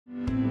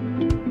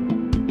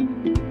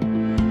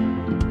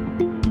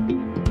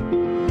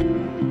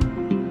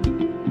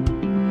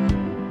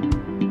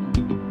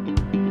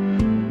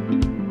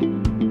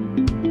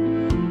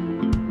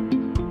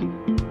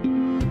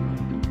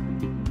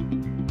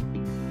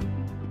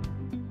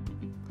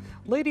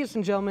Ladies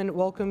and gentlemen,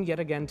 welcome yet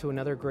again to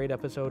another great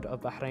episode of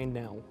Bahrain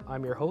Now.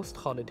 I'm your host,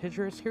 Khalid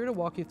Hijris, here to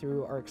walk you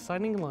through our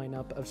exciting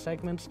lineup of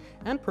segments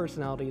and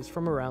personalities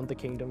from around the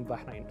Kingdom of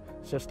Bahrain.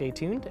 So stay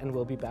tuned and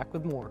we'll be back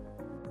with more.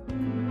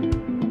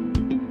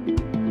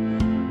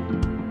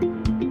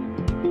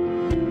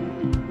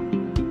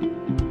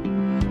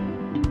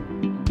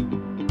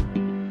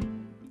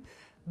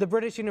 The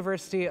British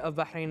University of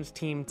Bahrain's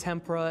team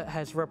TEMPRAH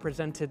has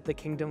represented the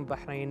Kingdom of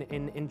Bahrain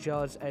in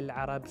Injaz Al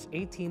Arab's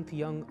 18th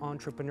Young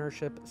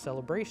Entrepreneurship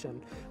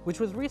Celebration, which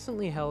was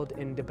recently held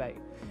in Dubai,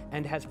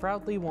 and has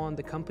proudly won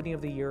the Company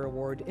of the Year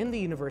award in the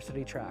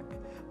university track.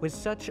 With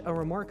such a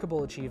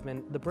remarkable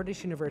achievement, the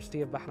British University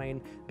of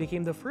Bahrain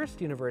became the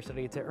first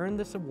university to earn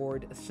this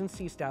award since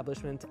the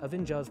establishment of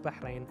Injaz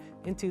Bahrain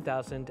in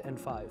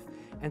 2005.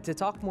 And to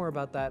talk more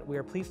about that, we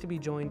are pleased to be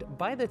joined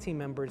by the team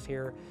members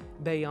here,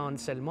 Bayan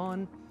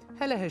Salman,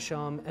 Hala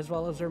Hisham, as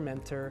well as their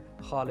mentor,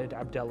 Khalid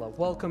Abdullah.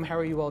 Welcome, how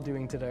are you all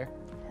doing today?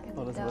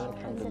 All is well,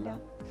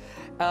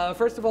 alhamdulillah.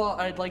 First of all,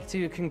 I'd like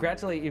to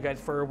congratulate you guys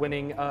for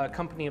winning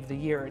Company of the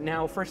Year.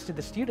 Now, first to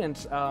the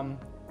students, how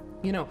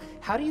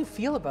do you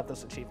feel about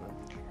this achievement?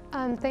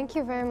 Thank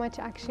you very much.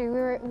 Actually,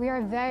 we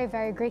are very,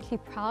 very greatly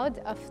proud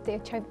of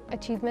the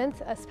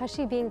achievement,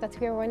 especially being that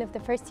we are one of the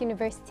first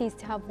universities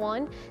to have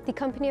won the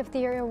Company of the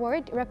Year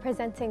award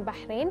representing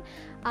Bahrain,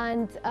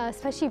 and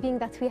especially being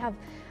that we have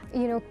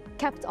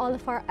kept all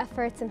of our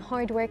efforts and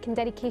hard work and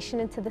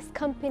dedication into this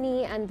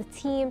company and the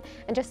team,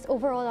 and just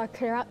overall our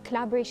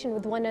collaboration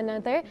with one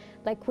another,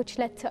 which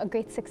led to a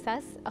great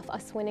success of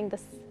us winning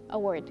this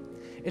award.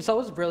 It's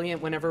always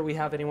brilliant whenever we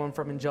have anyone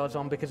from Injaz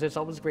on, because it's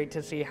always great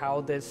to see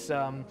how this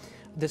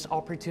this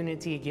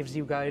opportunity gives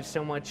you guys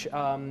so much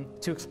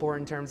to explore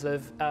in terms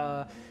of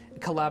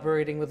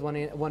collaborating with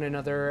one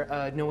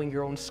another, knowing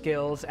your own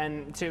skills,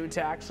 and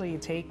to actually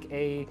take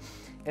a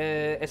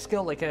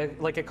skill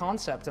like a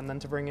concept and then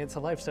to bring it to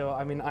life. So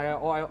I mean, I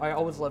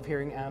always love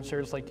hearing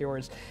answers like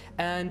yours.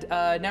 And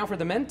now for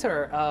the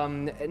mentor.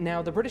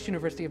 Now the British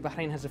University of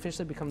Bahrain has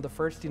officially become the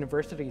first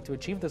university to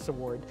achieve this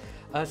award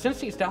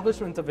since the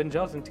establishment of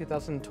Injaz in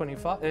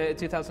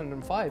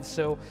 2005.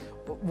 So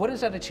what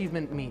does that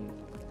achievement mean?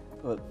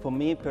 Well, for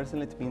me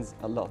personally, it means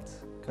a lot,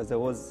 because I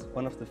was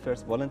one of the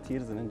first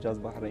volunteers in Injaz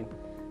Bahrain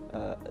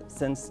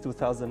since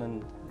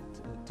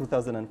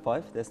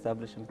 2005, the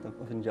establishment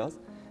of Injaz.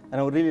 And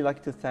I would really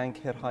like to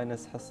thank Her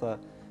Highness Hassa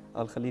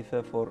Al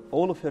Khalifa for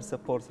all of her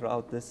support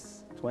throughout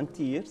this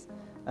 20 years.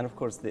 And of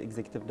course, the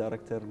Executive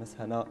Director, Ms.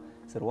 Hana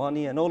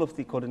Sirwani, and all of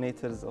the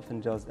coordinators of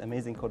Injaz, the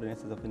amazing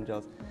coordinators of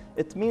Injaz.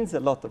 It means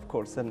a lot, of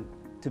course, and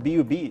to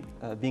BUB,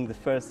 being the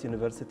first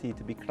university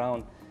to be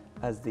crowned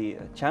as the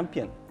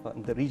champion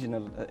in the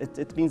regional,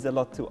 it means a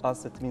lot to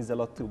us, it means a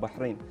lot to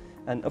Bahrain.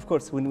 And of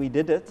course, when we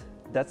did it,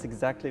 that's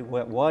exactly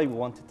why we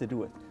wanted to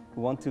do it.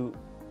 We want to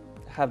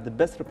have the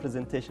best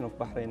representation of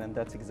Bahrain, and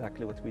that's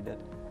exactly what we did.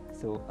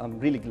 So I'm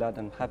really glad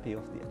and happy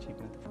of the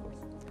achievement, of course.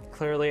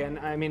 Clearly, and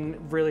I mean,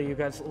 really, you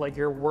guys,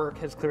 your work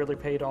has clearly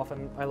paid off,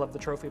 and I love the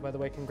trophy, by the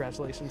way.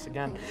 Congratulations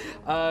again.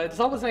 It's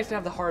always nice to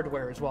have the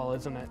hardware as well,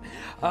 isn't it?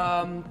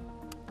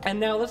 And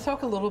now let's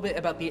talk a little bit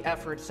about the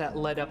efforts that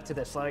led up to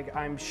this.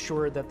 I'm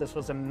sure that this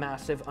was a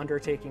massive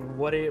undertaking.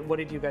 What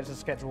did you guys'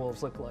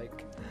 schedules look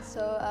like?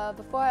 So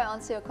before I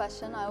answer your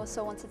question, I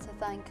also wanted to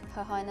thank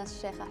Her Highness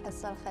Sheikh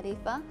Hassa Al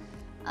Khalifa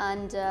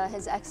and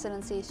His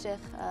Excellency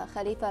Sheikh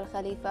Khalifa Al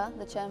Khalifa,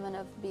 the chairman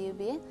of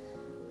BUB.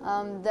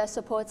 Their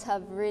supports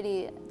have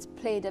really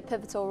played a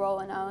pivotal role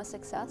in our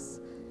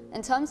success.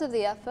 In terms of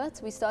the effort,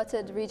 we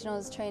started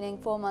regionals training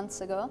 4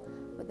 months ago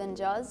with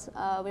Injaz.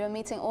 We were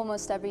meeting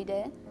almost every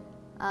day.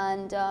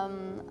 And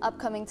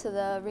upcoming to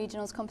the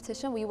regionals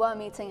competition, we were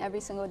meeting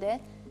every single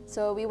day.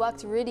 So we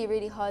worked really,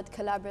 really hard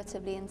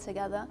collaboratively and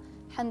together.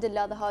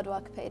 Alhamdulillah, the hard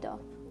work paid off.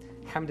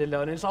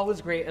 Alhamdulillah, and it's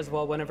always great as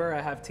well whenever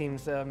I have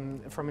teams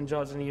from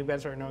Injaz, and you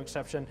guys are no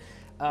exception.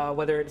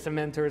 Whether it's the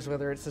mentors,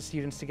 whether it's the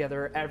students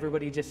together,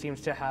 everybody just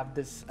seems to have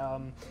this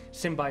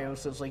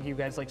symbiosis, you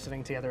guys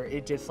sitting together.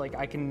 It just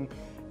I can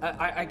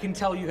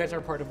tell you guys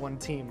are part of one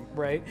team,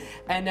 right?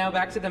 And now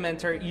back to the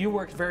mentor. You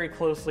worked very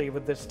closely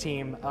with this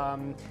team.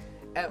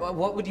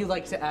 What would you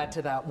like to add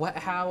to that?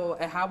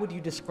 How would you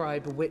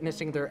describe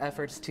witnessing their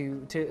efforts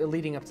to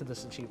leading up to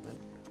this achievement?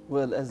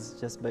 Well, as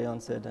just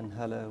Bayan said and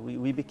Hala,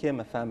 we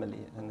became a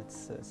family, and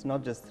it's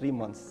not just 3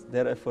 months.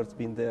 Their efforts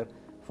been there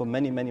for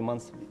many, many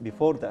months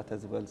before that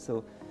as well.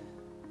 So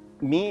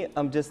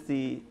I'm just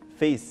the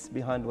face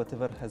behind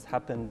whatever has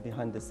happened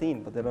behind the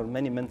scene, but there are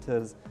many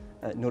mentors,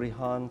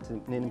 Nurihan, to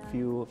name a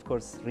few, of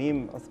course,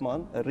 Reem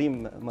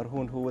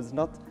Marhoon, who was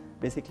not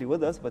basically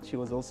with us, but she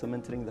was also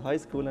mentoring the high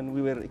school, and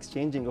we were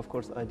exchanging, of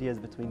course, ideas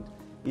between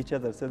each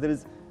other. So there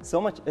is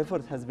so much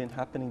effort has been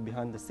happening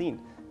behind the scene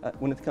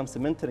when it comes to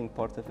mentoring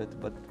part of it,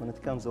 but when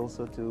it comes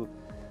also to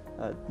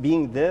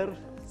being their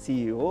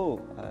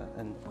CEO,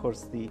 and of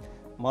course the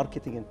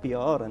marketing and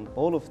PR and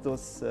all of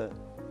those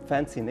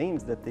fancy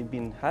names that they've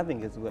been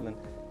having as well. And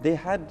they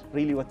had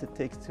really what it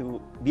takes to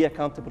be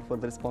accountable for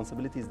the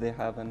responsibilities they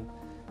have, and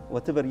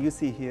whatever you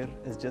see here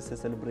is just a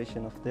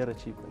celebration of their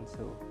achievement.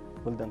 So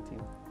well done,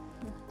 team.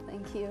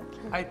 Thank you.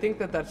 I think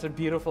that that's a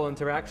beautiful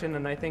interaction,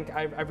 and I think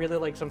I really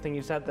like something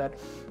you said, that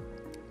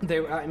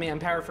they, I mean, I'm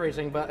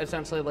paraphrasing, but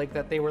essentially like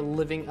that they were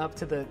living up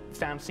to the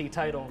fancy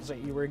titles that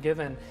you were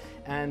given,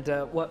 and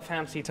what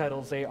fancy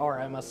titles they are,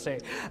 I must say.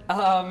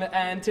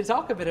 And to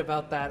talk a bit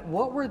about that,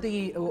 what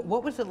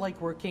was it like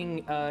working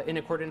in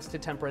accordance to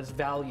TEMPRAH's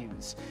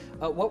values?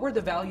 What were the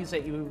values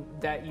that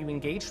you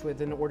engaged with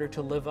in order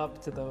to live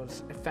up to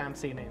those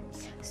fancy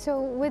names?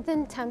 So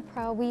within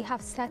TEMPRAH, we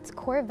have set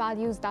core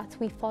values that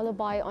we follow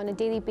by on a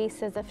daily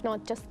basis, if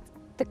not just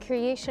the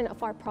creation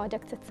of our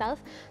product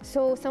itself.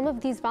 So some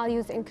of these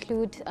values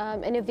include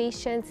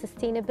innovation,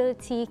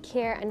 sustainability,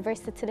 care, and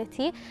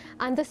versatility.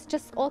 And this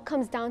just all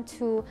comes down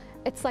to,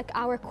 it's like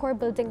our core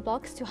building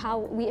blocks to how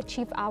we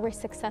achieve our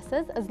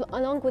successes,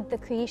 along with the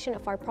creation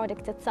of our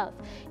product itself.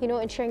 You know,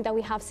 ensuring that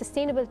we have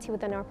sustainability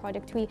within our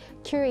product, we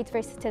curate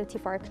versatility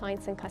for our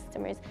clients and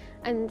customers,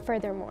 and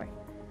furthermore.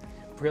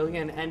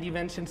 Brilliant. And you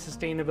mentioned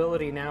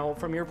sustainability. Now,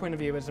 from your point of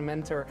view as a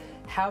mentor,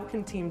 how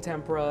can Team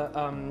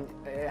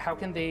TEMPRAH, how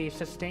can they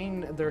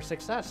sustain their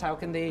success? How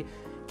can they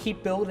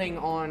keep building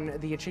on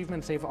the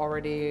achievements they've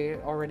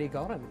already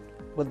gotten?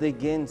 Well, they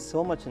gained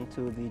so much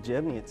into the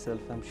journey itself.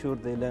 I'm sure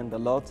they learned a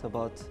lot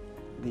about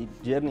the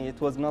journey.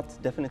 It was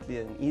not definitely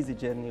an easy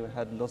journey. We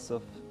had lots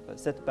of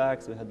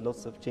setbacks. We had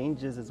lots of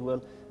changes as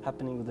well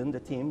happening within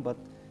the team, but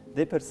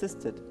they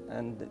persisted,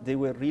 and they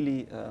were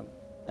really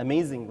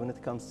amazing when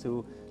it comes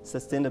to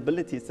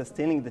sustainability,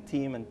 sustaining the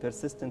team, and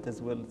persistent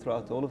as well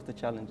throughout all of the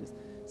challenges.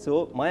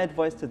 So my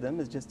advice to them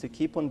is just to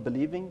keep on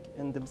believing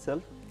in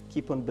themselves,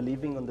 keep on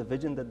believing on the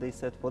vision that they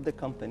set for the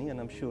company,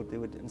 and I'm sure they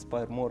would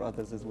inspire more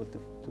others as well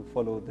to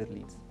follow their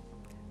leads.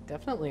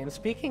 Definitely. And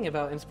speaking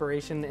about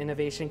inspiration,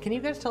 innovation, can you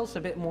guys tell us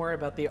a bit more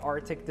about the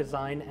Arctic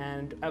design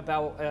and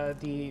about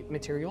the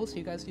materials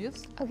you guys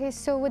use? Okay,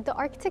 so with the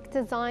Arctic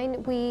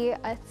design,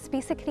 it's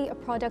basically a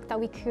product that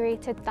we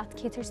created that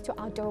caters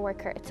to outdoor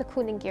worker. It's a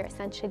cooling gear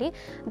essentially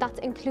that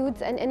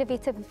includes an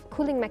innovative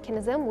cooling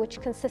mechanism which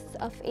consists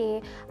of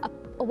a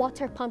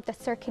water pump that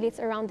circulates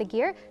around the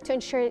gear to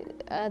ensure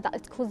that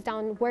it cools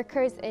down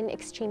workers in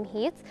extreme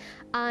heat.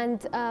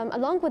 And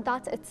along with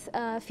that,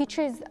 it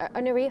features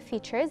an array of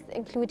features,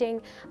 including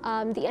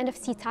the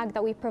NFC tag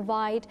that we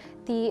provide,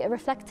 the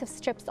reflective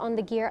strips on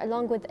the gear,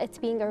 along with it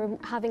being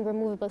having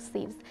removable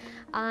sleeves.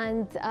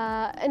 And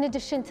in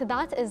addition to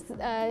that is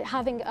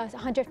having a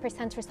 100%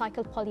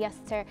 recycled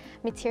polyester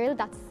material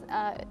that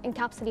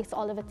encapsulates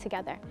all of it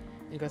together.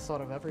 You guys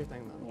thought of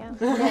everything then.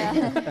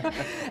 Yeah.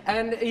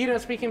 And you know,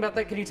 speaking about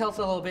that, can you tell us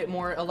a little bit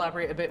more,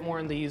 elaborate a bit more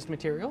on the used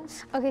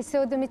materials? Okay,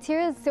 so the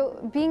materials,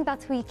 so being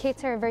that we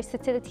cater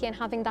versatility and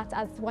having that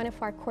as one of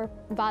our core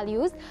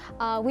values,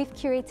 we've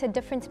curated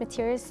different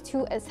materials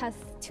to assess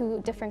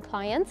to different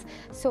clients.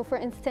 So for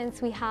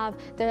instance, we have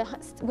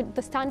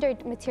the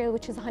standard material,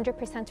 which is 100%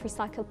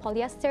 recycled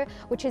polyester,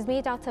 which is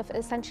made out of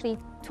essentially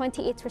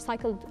 28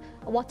 recycled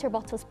water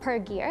bottles per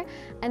gear.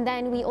 And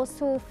then we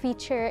also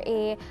feature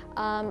a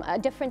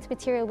different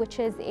material, which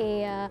is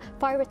a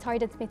fire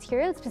retardant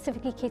material,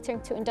 specifically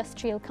catering to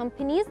industrial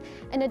companies.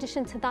 In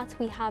addition to that,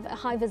 we have a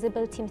high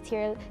visibility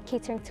material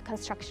catering to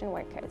construction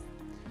workers.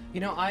 You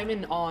know, I'm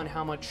in awe on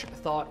how much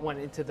thought went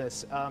into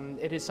this.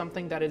 It is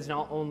something that is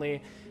not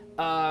only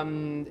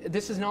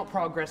this is not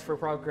progress for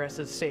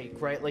progress's sake,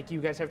 right? Like,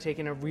 you guys have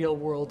taken a real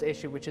world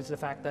issue, which is the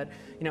fact that,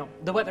 you know,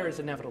 the weather is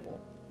inevitable.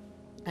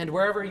 And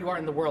wherever you are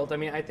in the world, I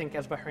mean, I think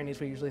as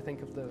Bahrainis we usually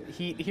think of the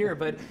heat here,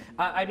 but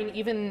I mean,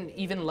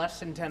 even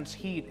less intense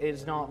heat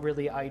is not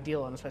really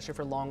ideal, and especially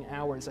for long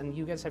hours. And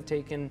you guys have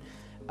taken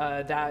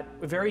that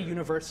very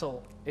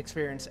universal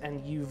experience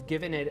and you've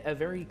given it a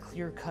very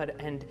clear-cut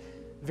and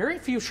very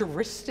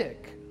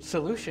futuristic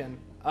solution.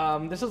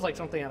 This is like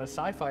something out of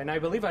sci-fi, and I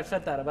believe I've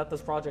said that about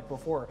this project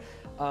before.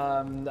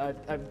 I'm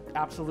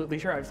absolutely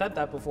sure I've said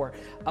that before.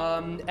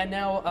 And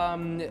now,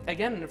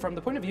 again, from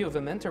the point of view of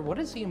a mentor, what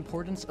is the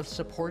importance of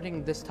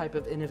supporting this type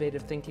of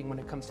innovative thinking when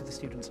it comes to the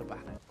students of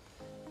Bahrain?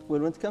 Well,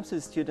 when it comes to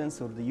the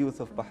students or the youth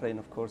of Bahrain,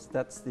 of course,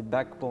 that's the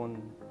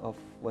backbone of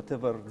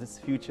whatever this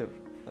future,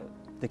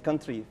 the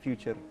country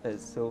future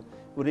is. So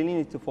we really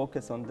need to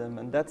focus on them,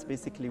 and that's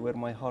basically where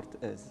my heart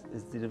is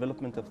the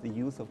development of the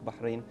youth of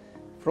Bahrain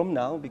from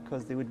now,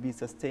 because they would be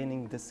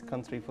sustaining this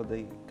country for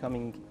the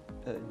coming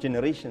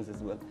generations as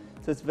well.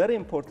 So it's very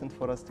important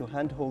for us to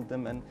handhold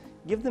them and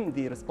give them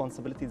the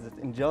responsibilities that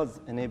Injaz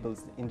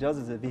enables.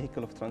 Injaz is a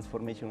vehicle of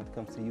transformation when it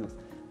comes to youth,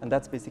 and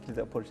that's basically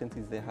the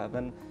opportunities they have.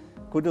 And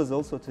kudos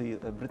also to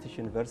British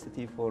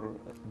University for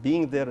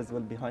being there as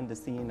well behind the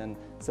scene and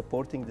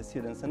supporting the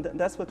students, and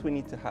that's what we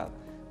need to have.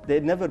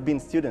 They've never been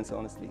students,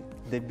 honestly.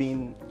 They've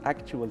been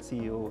actual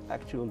CEO,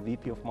 actual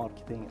VP of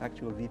marketing,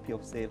 actual VP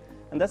of sales.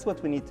 And that's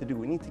what we need to do.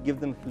 We need to give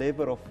them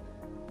flavor of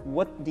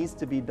what needs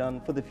to be done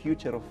for the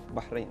future of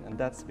Bahrain. And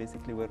that's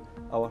basically where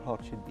our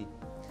heart should be.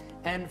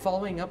 And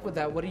following up with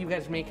that, what do you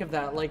guys make of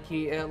that? Like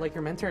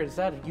your mentor has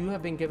said, you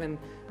have been given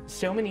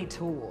so many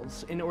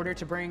tools in order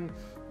to bring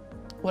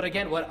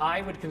what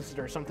I would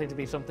consider something to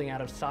be something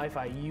out of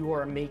sci-fi, you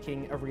are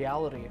making a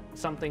reality,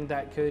 something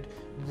that could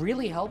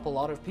really help a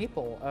lot of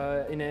people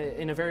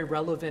in a very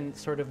relevant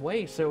sort of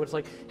way. So it's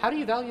like, how do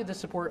you value the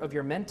support of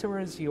your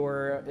mentors,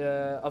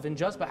 of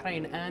Injaz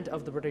Bahrain and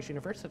of the British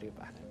University of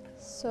Bahrain?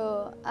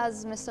 So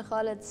as Mr.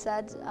 Khalid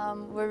said,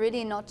 we're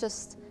really not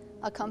just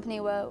a company,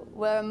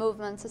 we're a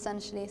movement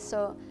essentially.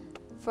 So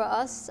for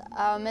us,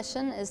 our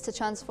mission is to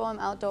transform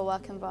outdoor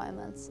work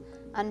environments.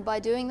 And by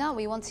doing that,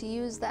 we want to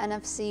use the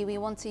NFC, we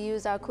want to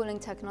use our cooling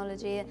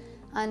technology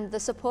and the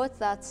support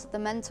that the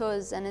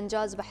mentors and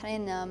Injaz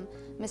Bahrain,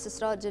 Ms.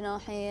 Isra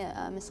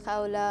Janahi, Ms.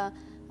 Khawla,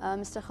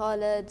 Mr.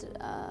 Khalid,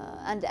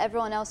 and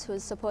everyone else who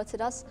has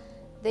supported us,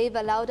 they've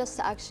allowed us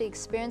to actually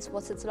experience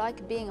what it's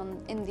like being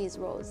in these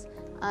roles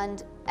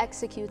and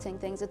executing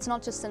things. It's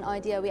not just an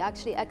idea, we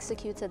actually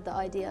executed the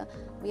idea.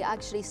 We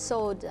actually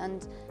sold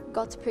and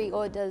got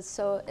pre-orders,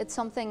 so it's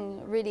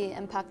something really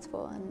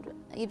impactful. And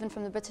even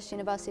from the British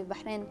University of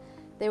Bahrain,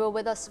 they were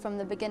with us from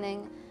the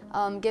beginning,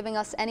 giving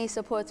us any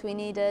support we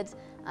needed.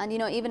 And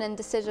even in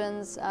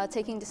decisions,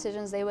 taking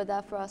decisions, they were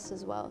there for us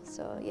as well.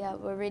 So yeah,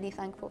 we're really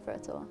thankful for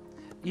it all.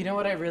 You know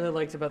what I really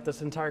liked about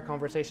this entire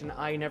conversation?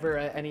 I never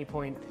at any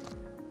point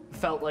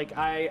felt like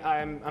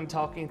I'm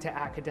talking to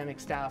academic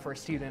staff or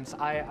students.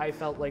 I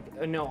felt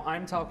like, no,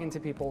 I'm talking to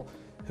people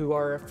who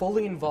are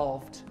fully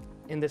involved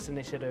in this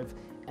initiative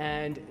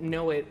and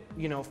know it,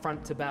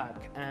 front to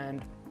back.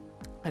 And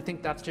I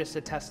think that's just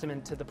a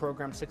testament to the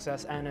program's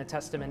success and a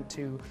testament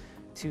to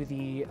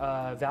the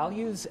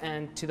values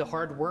and to the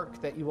hard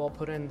work that you all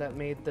put in that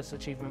made this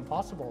achievement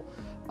possible.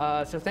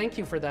 So thank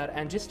you for that.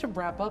 And just to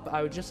wrap up,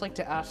 I would just like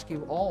to ask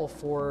you all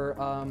for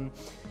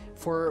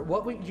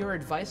what your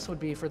advice would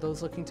be for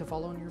those looking to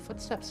follow in your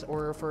footsteps,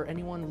 or for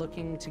anyone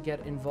looking to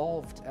get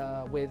involved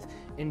with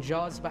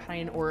Injaz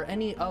Bahrain or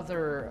any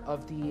other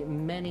of the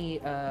many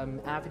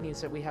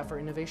avenues that we have for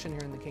innovation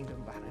here in the Kingdom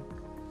of Bahrain.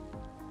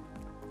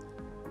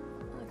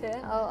 Okay,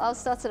 I'll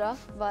start it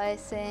off by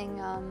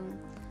saying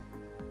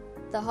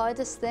the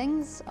hardest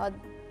things are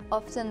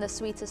often the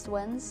sweetest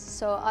wins.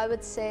 So I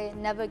would say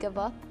never give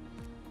up.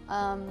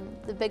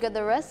 The bigger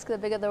the risk, the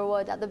bigger the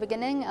reward. At the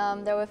beginning,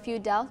 there were a few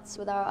doubts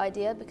with our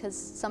idea because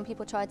some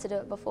people tried to do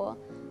it before,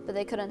 but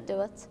they couldn't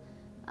do it.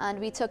 And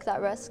we took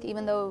that risk,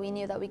 even though we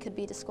knew that we could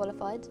be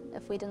disqualified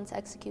if we didn't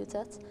execute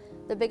it.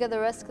 The bigger the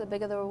risk, the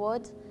bigger the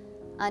reward.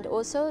 And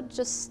also,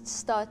 just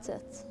start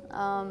it.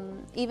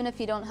 Even if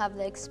you don't have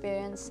the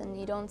experience and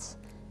you don't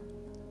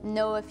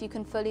know if you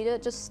can fully do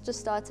it, just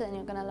start it and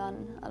you're going to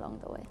learn along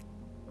the way.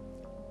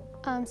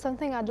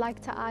 Something I'd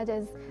like to add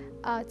is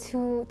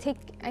to take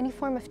any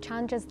form of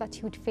challenges that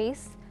you would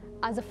face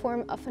as a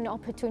form of an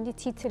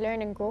opportunity to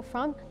learn and grow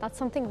from. That's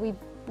something we've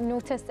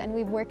noticed and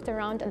we've worked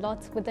around a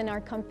lot within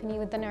our company,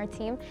 within our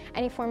team.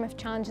 Any form of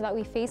challenge that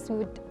we face, we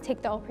would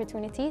take the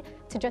opportunity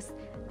to just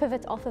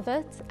pivot off of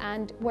it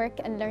and work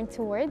and learn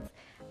towards.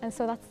 And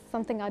so that's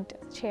something I'd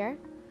share.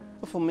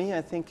 For me,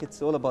 I think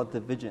it's all about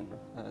the vision.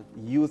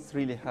 Youth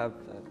really have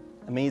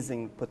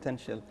amazing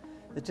potential.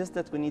 It's just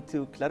that we need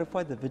to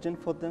clarify the vision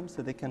for them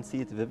so they can see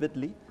it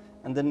vividly.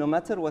 And then no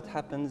matter what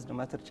happens, no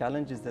matter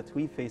challenges that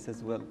we face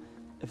as well,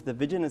 if the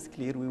vision is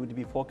clear, we would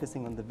be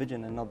focusing on the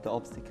vision and not the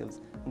obstacles.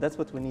 And that's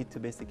what we need to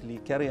basically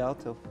carry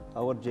out of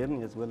our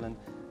journey as well, and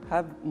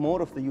have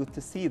more of the youth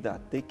to see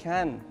that they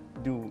can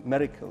do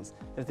miracles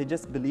if they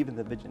just believe in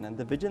the vision. And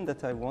the vision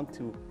that I want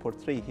to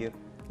portray here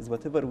is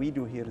whatever we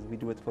do here is we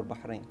do it for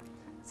Bahrain.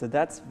 So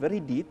that's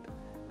very deep.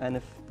 And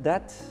if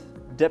that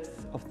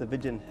depth of the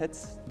vision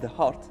hits the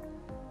heart,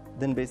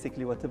 then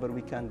basically whatever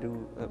we can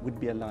do would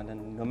be aligned.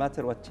 And no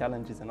matter what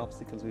challenges and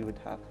obstacles we would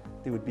have,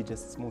 they would be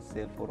just smooth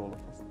sail for all of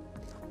us.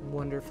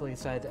 Wonderfully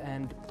said.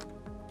 And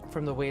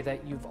from the way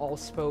that you've all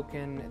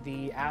spoken,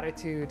 the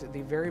attitude,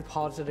 the very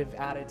positive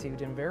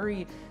attitude and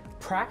very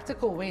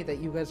practical way that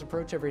you guys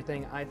approach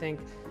everything, I think,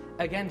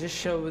 again, just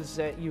shows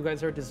that you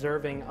guys are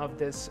deserving of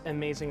this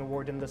amazing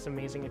award and this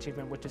amazing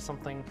achievement, which is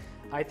something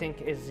I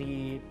think is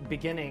the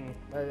beginning.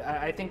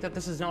 I think that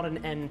this is not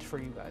an end for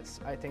you guys.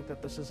 I think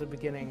that this is a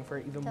beginning for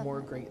even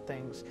more great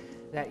things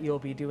that you'll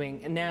be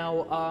doing.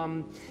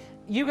 Now,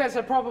 you guys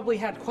have probably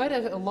had quite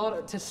a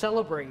lot to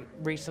celebrate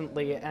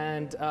recently,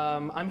 and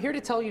I'm here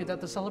to tell you that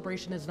the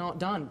celebration is not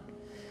done.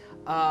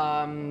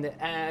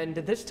 And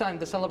this time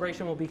the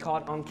celebration will be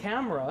caught on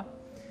camera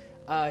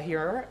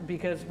here,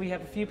 because we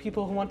have a few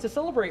people who want to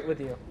celebrate with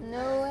you.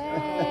 No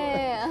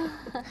way!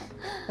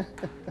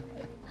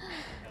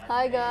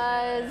 Hi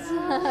guys!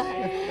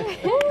 Hi.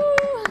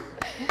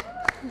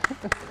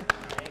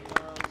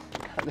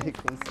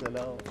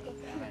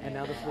 And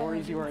now the floor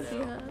is yours.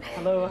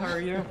 Hello, how are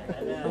you?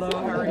 Hello,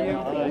 how are you?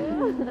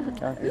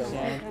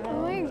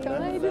 Oh my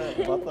god!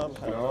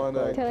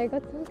 Can I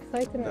got so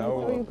excited now?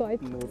 Oh, you guys.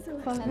 No.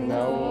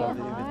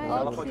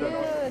 Oh,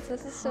 cute!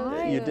 This is so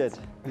cute. You did.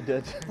 You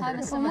did. Hi,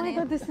 Mr. Oh my Mani.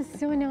 god, this is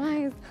so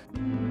nice.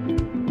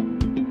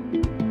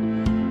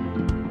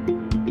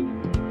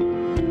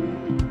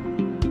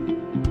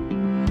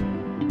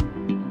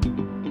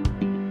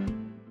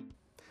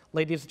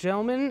 Ladies and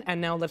gentlemen,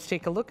 and now let's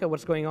take a look at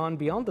what's going on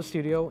beyond the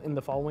studio in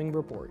the following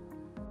report.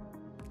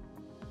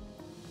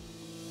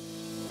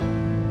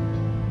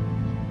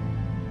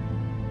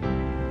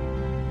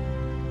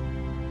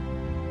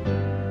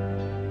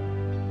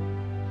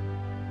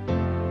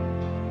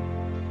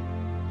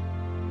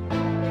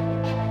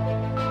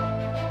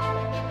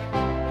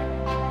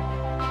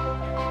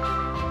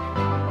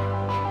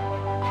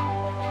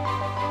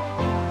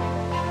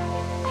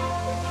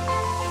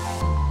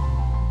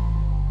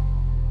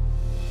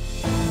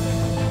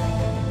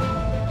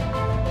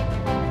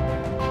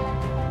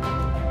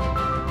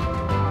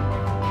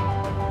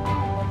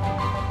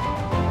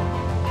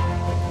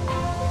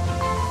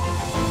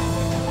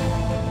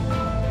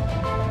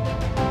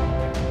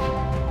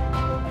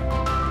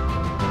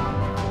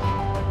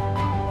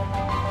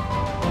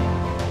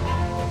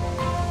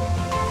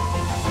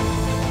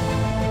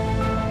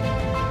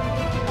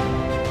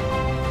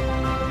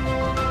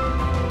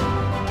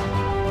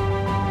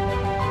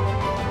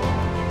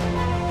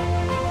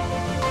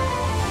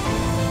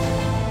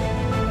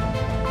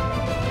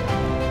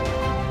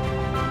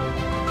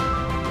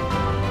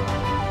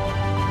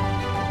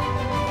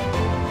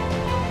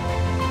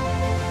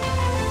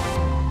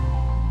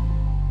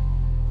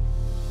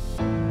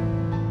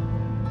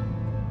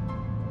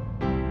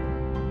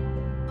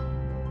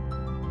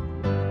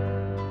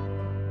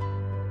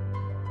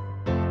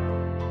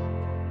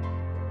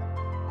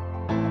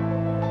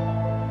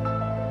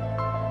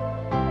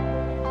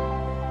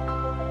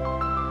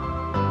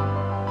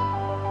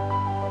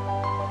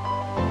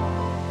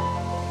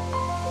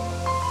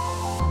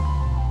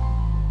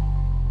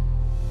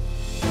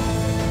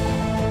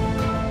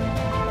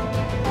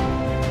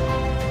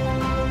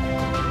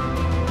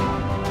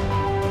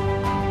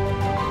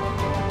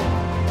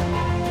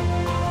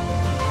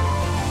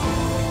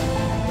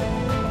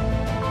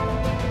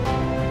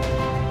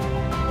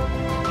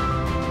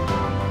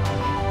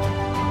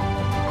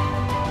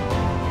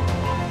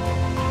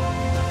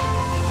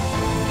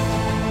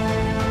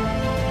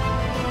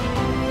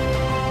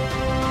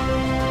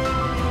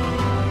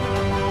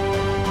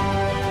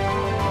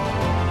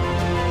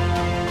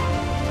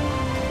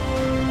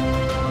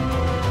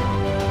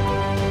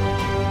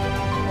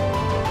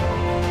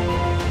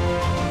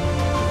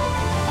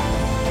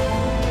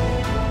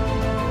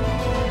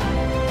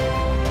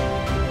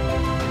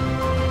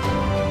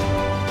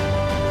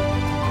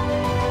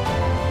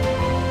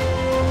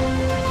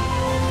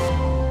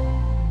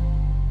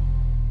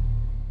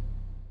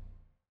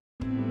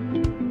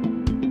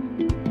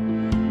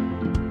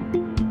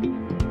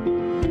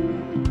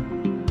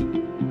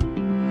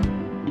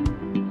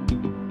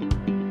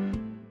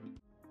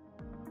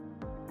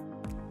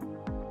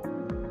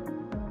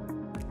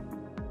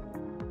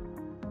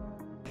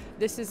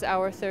 This is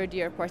our third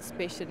year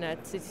participation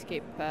at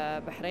Cityscape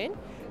Bahrain.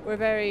 We're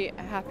very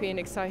happy and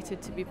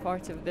excited to be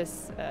part of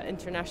this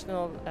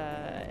international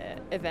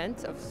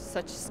event of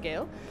such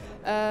scale.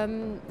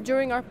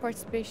 During our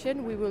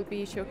participation, we will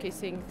be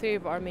showcasing 3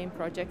 of our main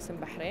projects in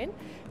Bahrain.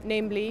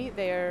 Namely,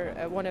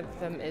 one of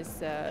them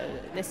is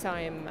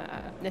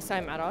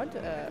Nasaim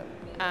Arad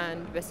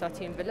and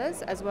Besatin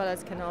Villas, as well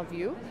as Canal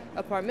View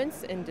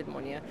apartments in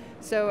Dilmonia.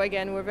 So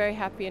again, we're very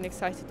happy and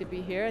excited to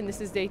be here, and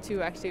this is day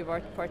 2 actually of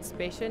our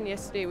participation.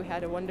 Yesterday we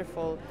had a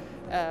wonderful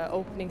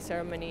opening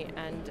ceremony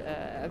and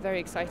a very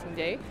exciting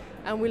day,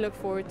 and we look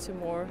forward to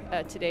more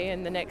today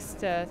and the next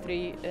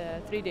three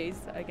days,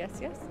 I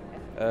guess. Yes.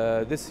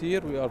 This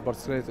year we are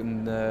participating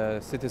in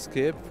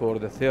Cityscape for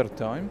the 3rd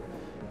time,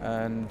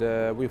 and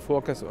we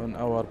focus on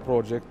our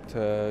project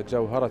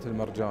Jawharat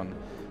al-Marjan.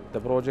 The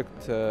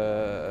project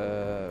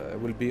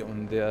will be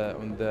on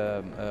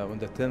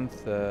the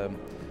 10th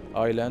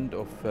island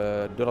of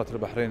Durat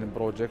al-Bahrain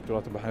project,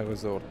 Durat al-Bahrain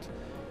Resort.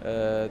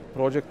 The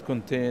project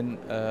contains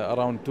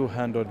around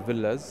 200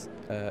 villas.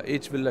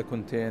 Each villa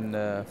contains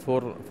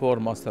four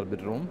master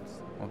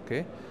bedrooms,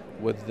 okay,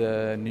 with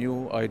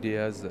new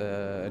ideas,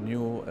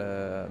 new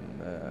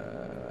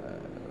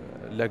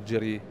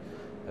luxury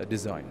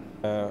design.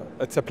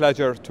 It's a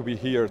pleasure to be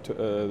here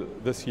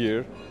this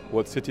year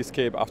with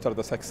Cityscape after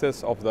the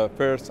success of the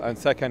 1st and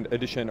 2nd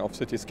edition of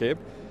Cityscape.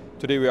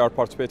 Today we are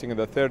participating in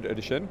the 3rd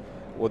edition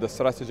with a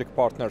strategic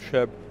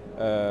partnership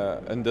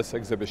in this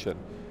exhibition.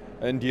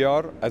 In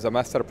DR, as a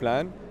master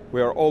plan,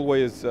 we are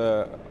always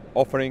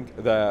offering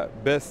the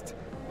best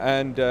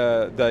and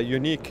the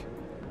unique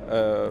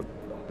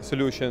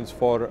solutions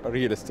for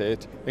real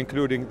estate,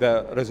 including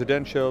the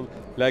residential,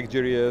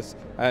 luxurious,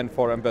 and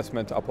for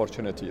investment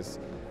opportunities.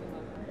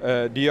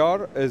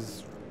 DR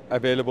is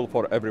available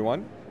for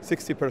everyone.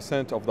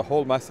 60% of the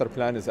whole master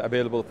plan is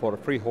available for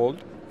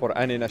freehold for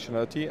any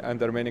nationality, and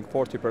the remaining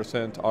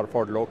 40% are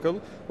for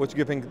local, which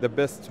giving the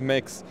best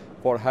mix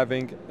for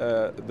having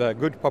the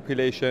good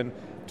population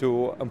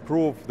to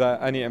improve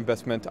any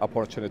investment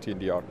opportunity in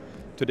DR.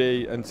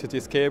 Today in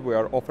Cityscape we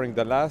are offering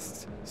the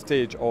last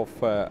stage of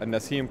a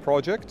Nasim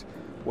project,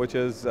 which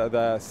is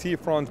the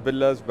seafront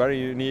villas, very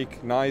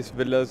unique, nice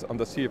villas on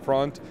the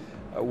seafront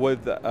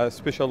with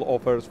special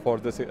offers for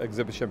this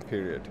exhibition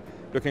period.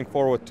 Looking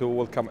forward to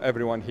welcome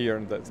everyone here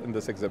in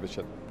this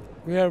exhibition.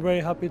 We are very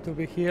happy to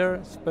be here,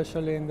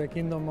 especially in the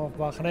Kingdom of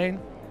Bahrain.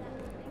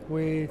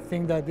 We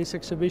think that this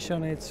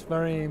exhibition is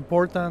very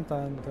important,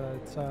 and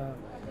it's a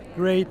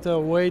great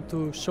way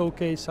to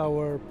showcase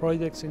our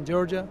projects in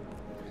Georgia.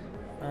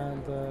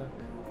 And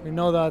we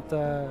know that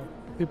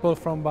people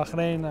from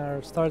Bahrain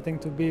are starting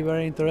to be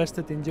very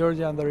interested in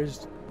Georgia, and there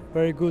is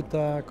very good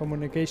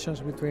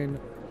communications between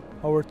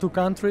our 2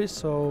 countries.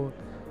 So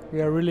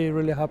we are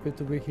really happy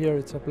to be here.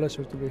 It's a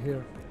pleasure to be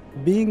here.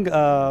 Being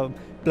a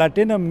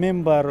platinum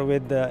member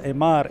with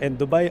Emaar in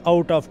Dubai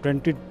out of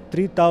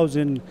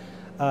 23,000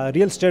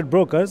 real estate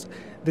brokers,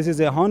 this is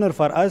an honor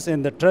for us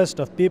and the trust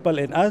of people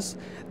in us.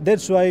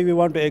 That's why we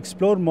want to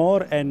explore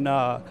more and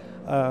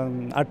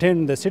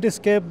attend the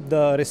Cityscape.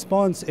 The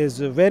response is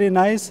very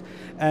nice,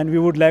 and we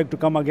would like to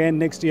come again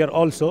next year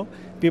also.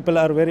 People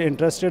are very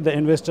interested, the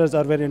investors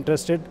are very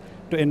interested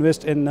to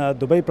invest in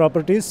Dubai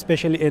properties,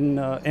 especially in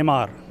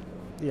Emaar.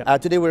 Yeah.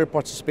 Today we're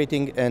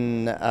participating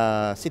in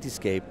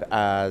Cityscape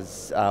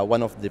as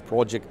one of the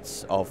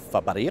projects of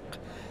Bahrain.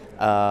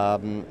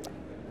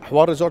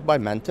 Hawar Resort by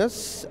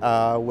Mantis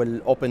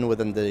will open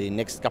within the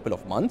next couple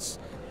of months.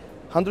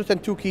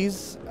 102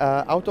 keys,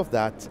 out of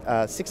that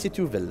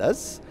 62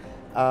 villas.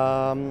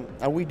 And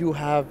we do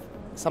have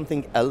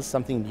something else,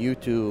 something new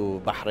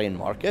to Bahrain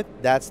market.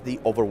 That's the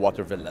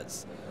overwater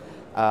villas.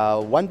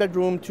 1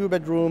 bedroom, 2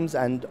 bedrooms,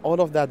 and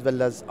all of that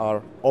villas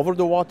are over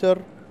the water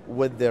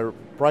with their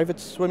private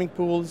swimming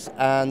pools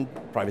and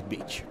private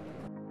beach.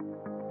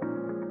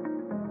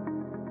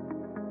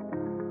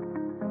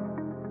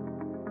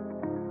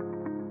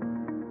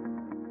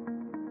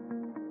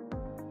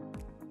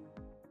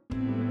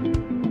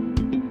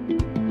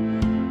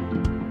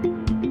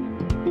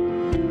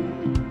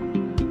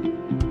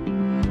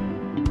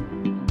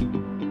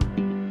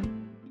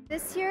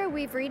 This year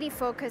we've really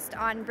focused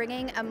on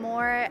bringing a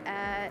more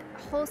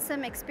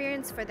wholesome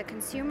experience for the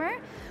consumer.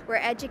 We're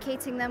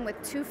educating them with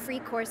 2 free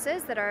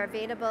courses that are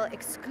available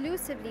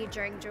exclusively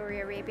during Jewelry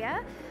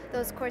Arabia.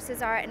 Those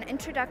courses are an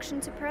introduction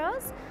to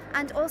pearls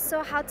and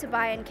also how to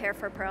buy and care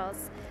for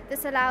pearls.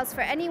 This allows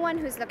for anyone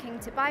who's looking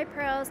to buy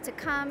pearls to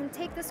come,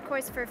 take this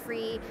course for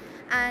free,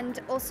 and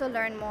also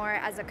learn more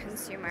as a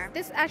consumer.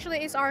 This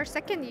actually is our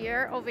 2nd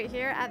year over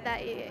here at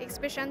the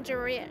exhibition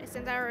Jewelry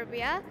in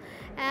Arabia,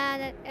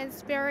 and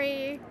it's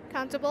very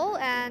comfortable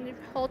and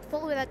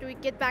hopeful that we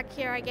get back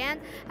here again.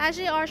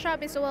 Actually, our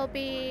shop will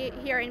be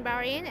here in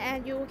Bahrain,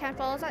 and you can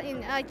follow us in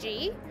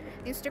IG,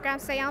 Instagram,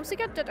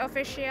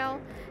 sayamsecret.official,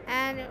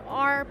 and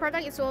our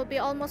product will be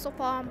almost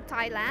from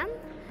Thailand.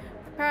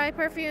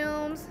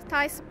 Perfumes,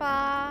 Thai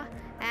spa,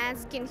 and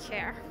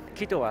skincare.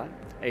 Kitoa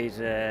is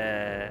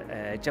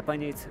a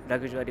Japanese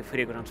luxury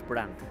fragrance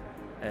brand.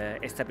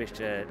 established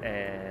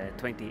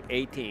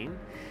 2018,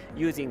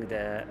 using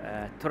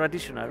the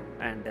traditional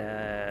and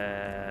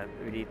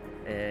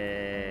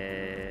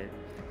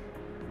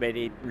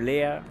very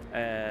rare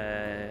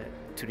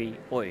tree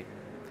oil,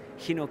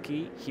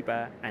 hinoki,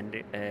 hiba,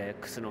 and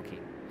kusunoki.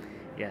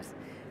 Yes,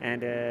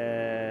 and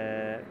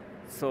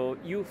so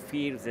you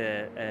feel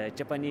the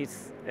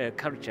Japanese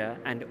culture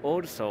and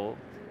also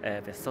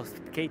the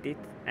sophisticated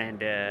and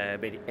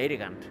very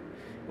elegant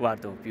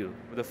world of view.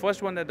 The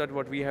first one that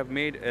what we have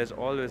made is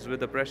always with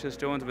the precious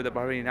stones, with the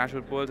Bahraini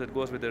natural pearls. It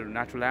goes with the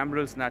natural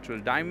emeralds,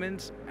 natural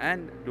diamonds,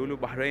 and Lulu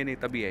Bahraini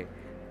Tabi'e.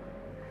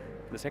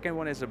 The second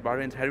one is the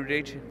Bahrain's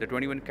heritage, the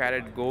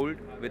 21-karat gold,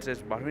 which is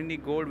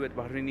Bahraini gold with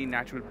Bahraini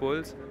natural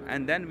pearls.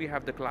 And then we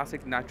have the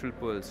classic natural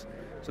pearls.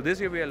 So this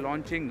year we are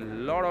launching a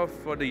lot of,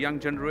 for the young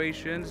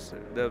generations,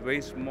 the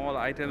very small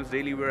items,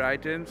 daily wear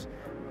items,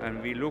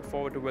 and we look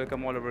forward to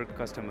welcome all of our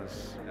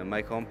customers.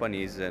 My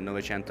company is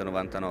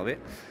 999.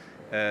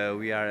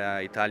 We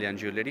are Italian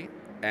jewelry,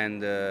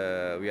 and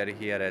we are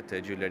here at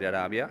Jewelry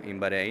Arabia in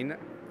Bahrain.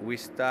 We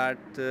start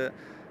to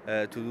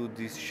do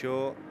this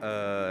show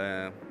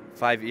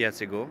 5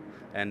 years ago,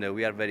 and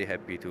we are very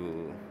happy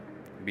to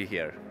be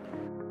here.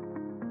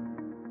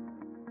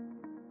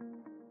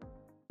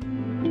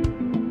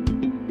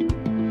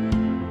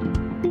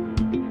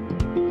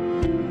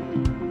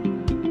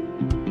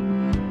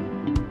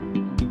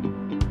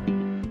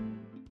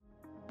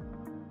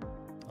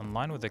 In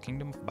line with the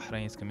Kingdom of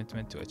Bahrain's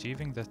commitment to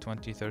achieving the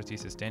 2030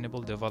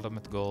 Sustainable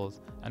Development Goals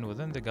and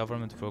within the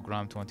Government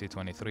Program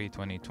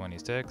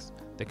 2023-2026,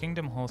 the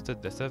Kingdom hosted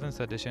the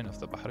 7th edition of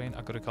the Bahrain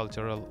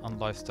Agricultural and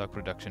Livestock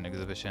Production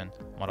Exhibition,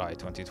 Maraee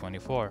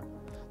 2024.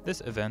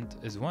 This event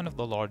is one of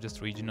the largest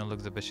regional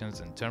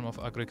exhibitions in terms of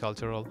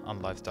agricultural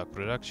and livestock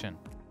production.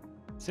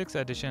 6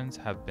 editions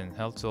have been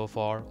held so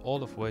far,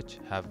 all of which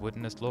have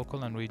witnessed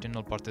local and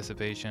regional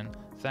participation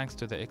thanks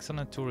to the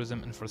excellent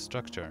tourism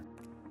infrastructure.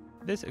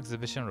 This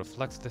exhibition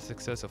reflects the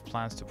success of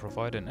plans to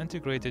provide an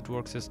integrated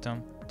work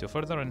system to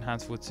further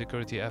enhance food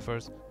security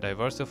efforts,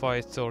 diversify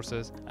its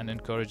sources, and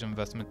encourage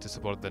investment to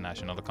support the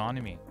national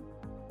economy.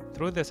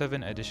 Through the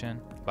 7th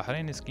edition,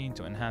 Bahrain is keen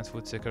to enhance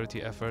food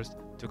security efforts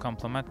to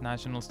complement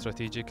national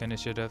strategic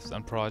initiatives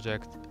and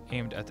projects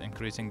aimed at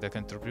increasing the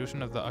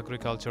contribution of the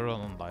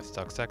agricultural and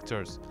livestock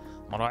sectors.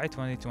 Maraee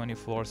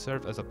 2024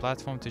 served as a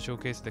platform to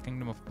showcase the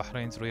Kingdom of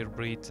Bahrain's rare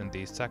breeds in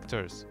these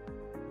sectors.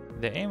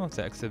 The aim of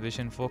the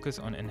exhibition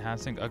focused on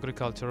enhancing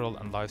agricultural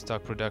and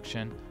livestock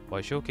production by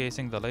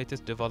showcasing the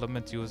latest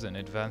development used in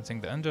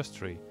advancing the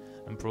industry,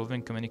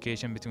 improving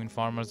communication between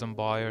farmers and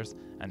buyers,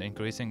 and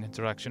increasing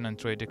interaction and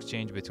trade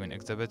exchange between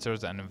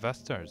exhibitors and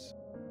investors.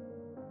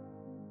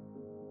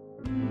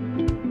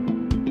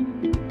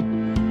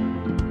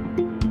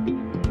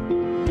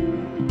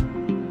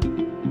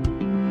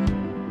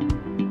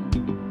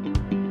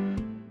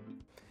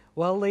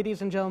 Well,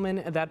 ladies and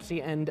gentlemen, that's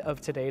the end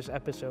of today's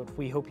episode.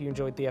 We hope you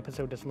enjoyed the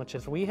episode as much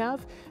as we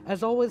have.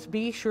 As always,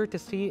 be sure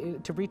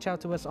to reach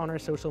out to us on our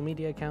social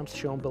media accounts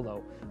shown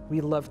below.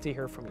 We love to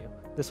hear from you.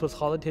 This was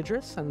Khalid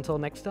Hidris, and until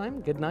next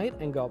time, good night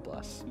and God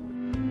bless.